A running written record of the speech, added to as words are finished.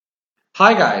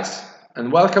Hi, guys,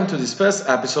 and welcome to this first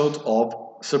episode of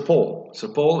Sir Paul. Sir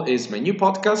Paul is my new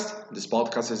podcast. This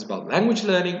podcast is about language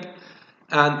learning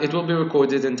and it will be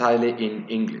recorded entirely in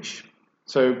English.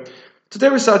 So, today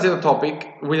we started a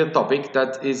topic with a topic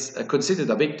that is considered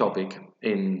a big topic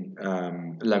in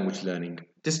language learning.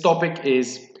 This topic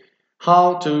is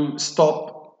how to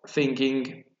stop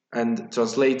thinking and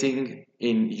translating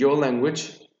in your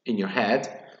language in your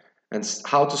head and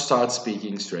how to start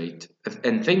speaking straight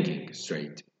and thinking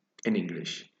straight in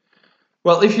English.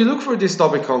 Well, if you look for this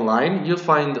topic online, you'll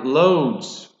find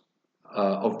loads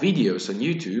of videos on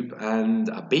YouTube and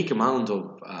a big amount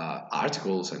of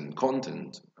articles and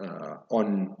content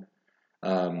on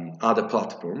other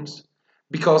platforms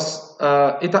because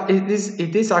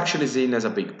it is actually seen as a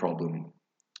big problem,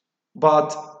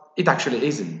 but it actually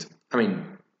isn't. I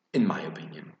mean, in my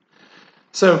opinion.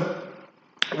 So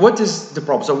what is the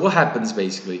problem? So what happens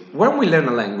basically when we learn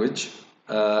a language,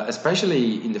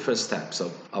 especially in the first steps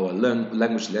of our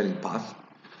language learning path,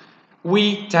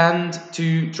 we tend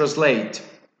to translate.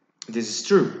 This is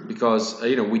true because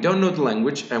we don't know the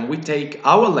language and we take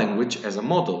our language as a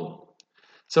model.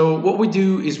 So what we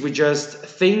do is we just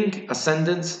think a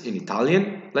sentence in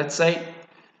Italian, let's say,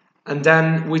 and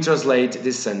then we translate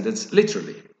this sentence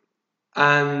literally.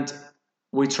 And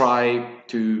we try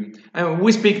to, and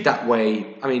we speak that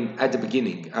way, I mean, at the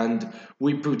beginning, and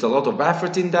we put a lot of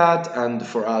effort in that, and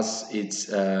for us it's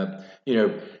a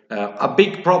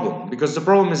big problem, because the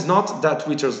problem is not that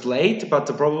we translate, but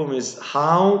the problem is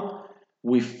how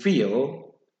we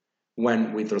feel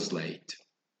when we translate,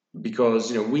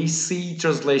 because we see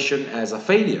translation as a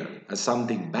failure, as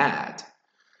something bad.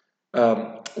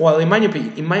 Well, in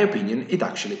my opinion, it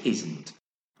actually isn't.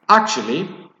 Actually,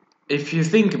 if you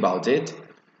think about it,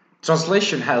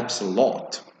 translation helps a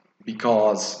lot,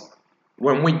 because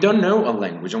when we don't know a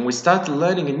language and we start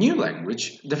learning a new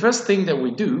language, the first thing that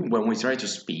we do when we try to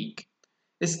speak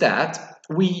is that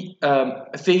we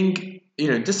think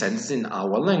the sentence in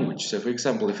our language. So, for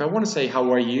example, if I want to say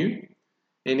 "How are you"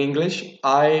 in English,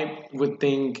 I would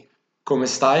think "Come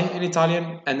stai" in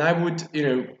Italian, and I would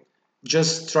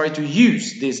just try to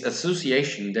use this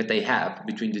association that they have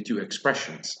between the two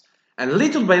expressions. And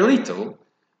little by little,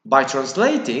 by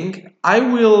translating, I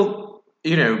will,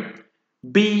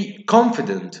 be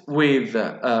confident with,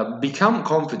 become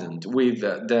confident with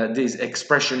this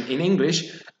expression in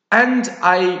English, and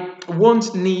I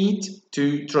won't need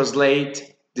to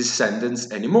translate this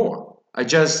sentence anymore. I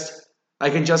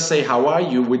can just say "How are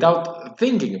you" without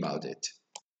thinking about it.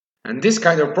 And this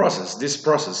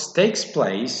process takes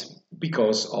place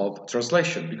because of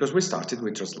translation, because we started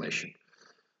with translation.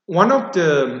 One of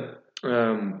the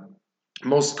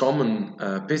most common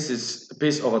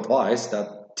piece of advice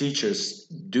that teachers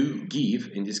do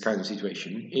give in this kind of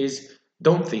situation is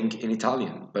don't think in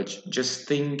Italian, but just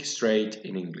think straight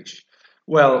in English.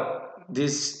 Well,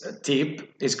 this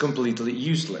tip is completely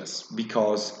useless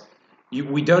because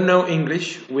we don't know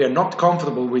English, we are not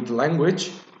comfortable with the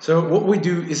language. So what we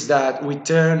do is that we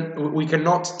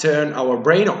cannot turn our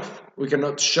brain off. We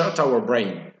cannot shut our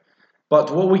brain. But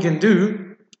what we can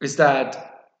do is that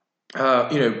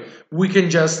we can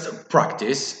just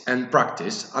practice and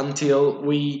practice until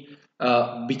we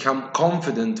become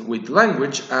confident with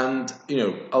language, and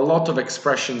a lot of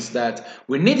expressions that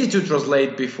we needed to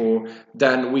translate before,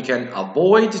 then we can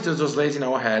avoid to translate in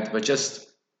our head by just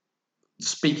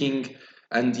speaking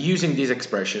and using these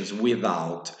expressions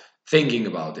without thinking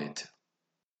about it.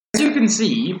 As you can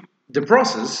see, the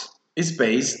process is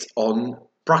based on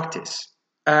practice.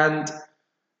 And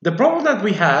the problem that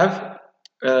we have,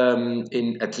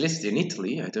 in at least in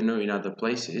Italy, I don't know in other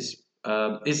places,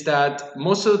 is that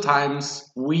most of the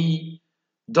times we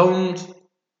don't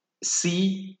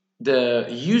see the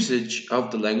usage of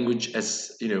the language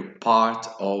as part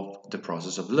of the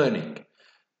process of learning,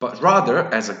 but rather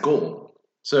as a goal.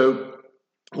 So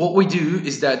what we do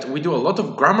is that we do a lot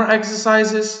of grammar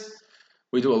exercises,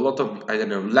 we do a lot of, I don't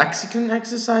know, lexicon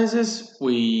exercises.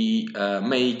 We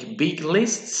make big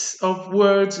lists of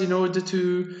words in order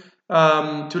to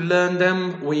learn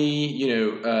them. We,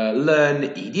 learn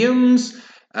idioms,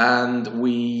 and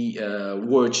we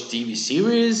watch TV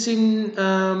series in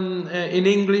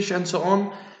English and so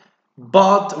on.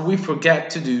 But we forget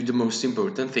to do the most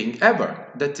important thing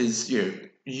ever. That is,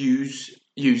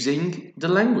 using the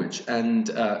language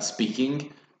and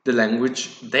speaking the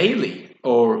language daily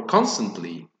or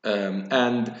constantly,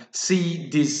 and see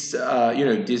this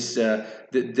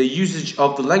the usage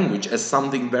of the language as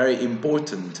something very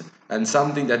important and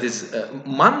something that is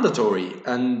mandatory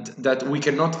and that we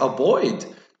cannot avoid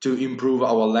to improve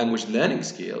our language learning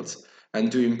skills.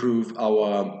 and to improve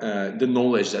our the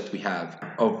knowledge that we have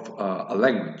of a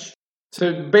language.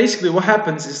 So basically, what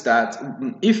happens is that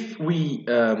if we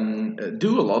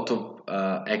do a lot of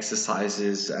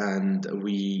exercises and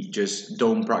we just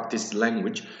don't practice the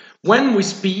language, when we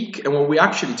speak and when we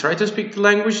actually try to speak the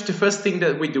language, the first thing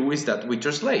that we do is that we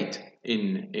translate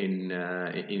in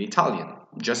Italian,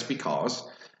 just because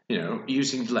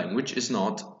using the language is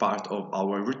not part of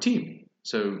our routine.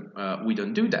 So we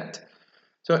don't do that.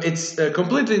 So it's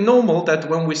completely normal that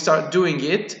when we start doing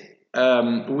it,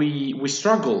 we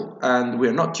struggle and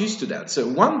we're not used to that. So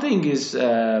one thing is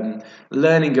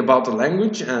learning about the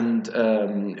language and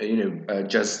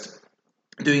just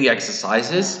doing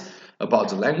exercises about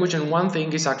the language, and one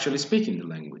thing is actually speaking the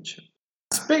language.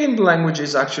 Speaking the language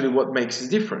is actually what makes a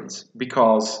difference,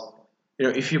 because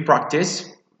if you practice,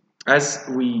 as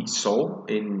we saw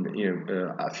in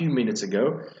a few minutes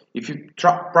ago, if you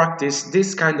practice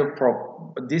this kind of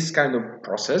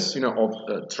process, of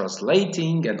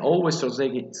translating and always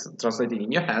translating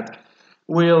in your head,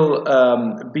 will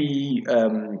be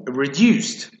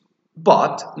reduced,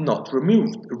 but not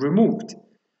removed.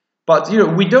 But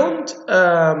we don't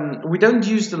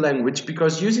use the language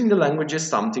because using the language is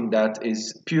something that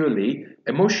is purely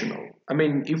emotional. I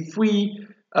mean, if we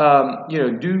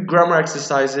do grammar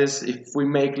exercises, if we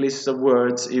make lists of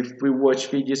words, if we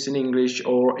watch videos in English,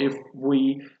 or if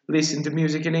we listen to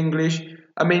music in English,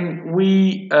 I mean,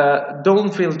 we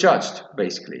don't feel judged,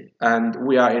 basically, and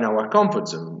we are in our comfort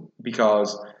zone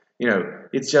because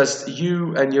it's just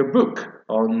you and your book,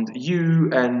 on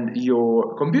you and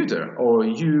your computer, or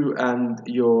you and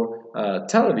your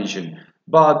television.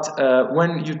 But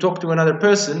when you talk to another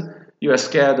person, you are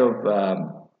scared of.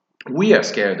 We are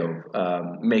scared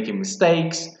of making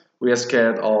mistakes. We are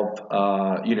scared of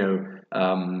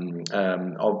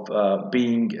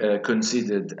being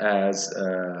considered as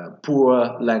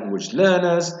poor language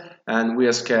learners, and we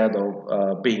are scared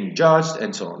of being judged,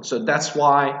 and so on. So that's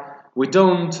why we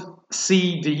don't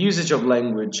see the usage of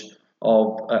language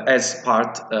as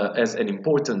an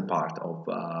important part of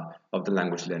the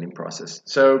language learning process.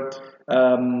 So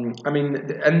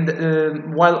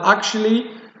while actually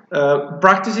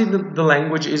practicing the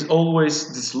language is always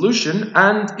the solution,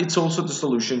 and it's also the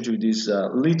solution to this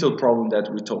little problem that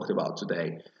we talked about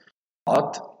today.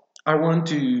 But I want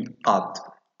to add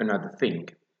another thing.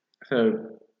 So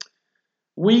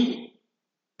we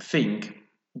think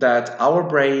that our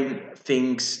brain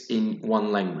thinks in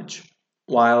one language,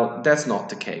 while that's not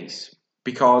the case.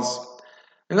 Because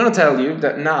I'm going to tell you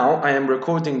that now I am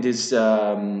recording this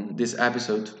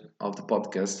episode of the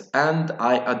podcast, and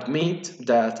I admit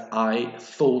that I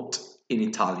thought in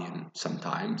Italian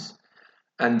sometimes,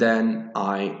 and then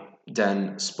I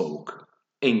spoke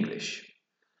English.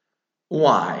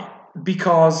 Why?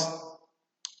 Because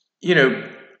you know,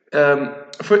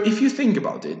 if you think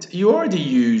about it, you already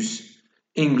use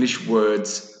English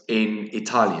words in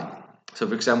Italian. So,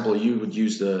 for example, you would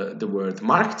use the word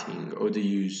marketing, or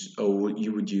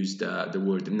you would use the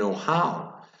word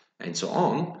know-how, and so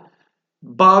on.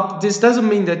 But this doesn't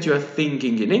mean that you are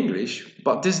thinking in English.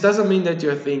 But this doesn't mean that you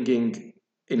are thinking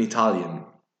in Italian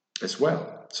as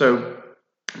well. So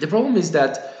the problem is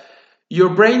that your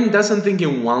brain doesn't think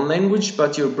in one language,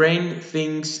 but your brain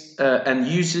thinks and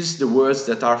uses the words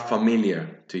that are familiar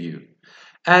to you.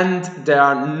 And there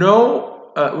are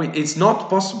it's not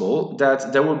possible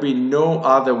that there will be no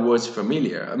other words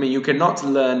familiar. I mean, you cannot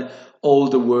learn all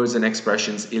the words and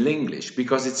expressions in English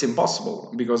because it's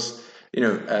impossible, because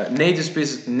native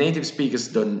speakers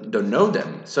don't know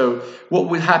them. So what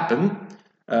will happen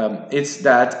it's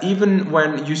that even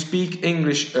when you speak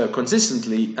English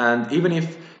consistently, and even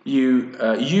if you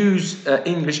use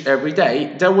English every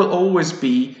day, there will always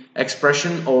be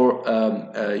expression or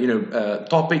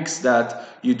topics that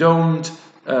you don't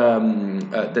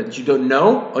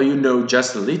know, or you know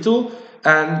just a little,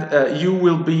 and you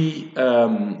will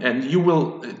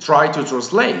try to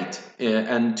translate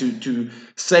and to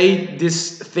say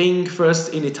this thing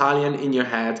first in Italian in your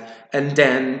head, and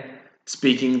then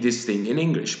speaking this thing in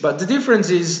English. But the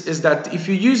difference is that if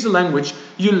you use the language,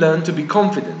 you learn to be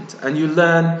confident and you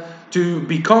learn to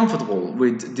be comfortable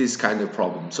with this kind of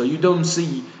problem. So you don't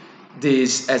see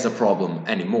this as a problem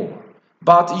anymore.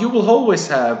 But you will always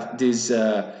have this,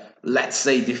 let's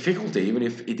say, difficulty, even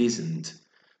if it isn't.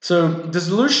 So the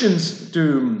solutions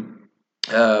to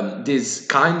this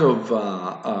kind of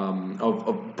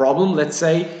problem, let's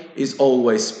say, is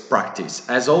always practice.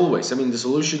 As always, I mean, the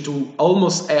solution to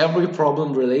almost every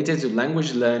problem related to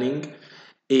language learning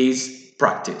is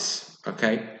practice.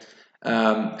 Okay,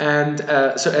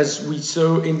 So, as we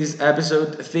saw in this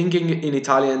episode, thinking in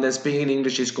Italian and speaking in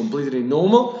English is completely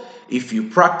normal. If you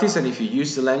practice and if you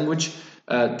use the language,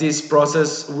 this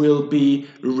process will be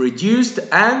reduced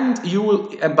and you will,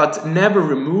 but never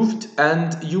removed,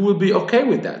 and you will be okay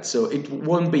with that. So it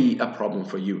won't be a problem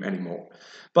for you anymore.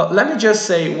 But let me just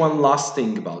say one last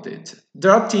thing about it.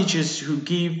 There are teachers who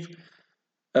give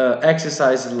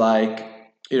exercises like,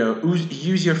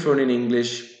 use your phone in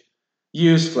English,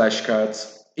 use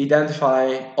flashcards,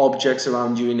 identify objects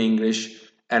around you in English,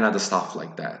 and other stuff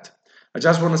like that. I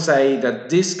just want to say that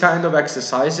this kind of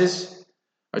exercises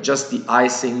are just the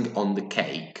icing on the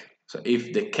cake. So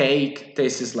if the cake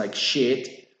tastes like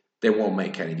shit, they won't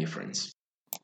make any difference.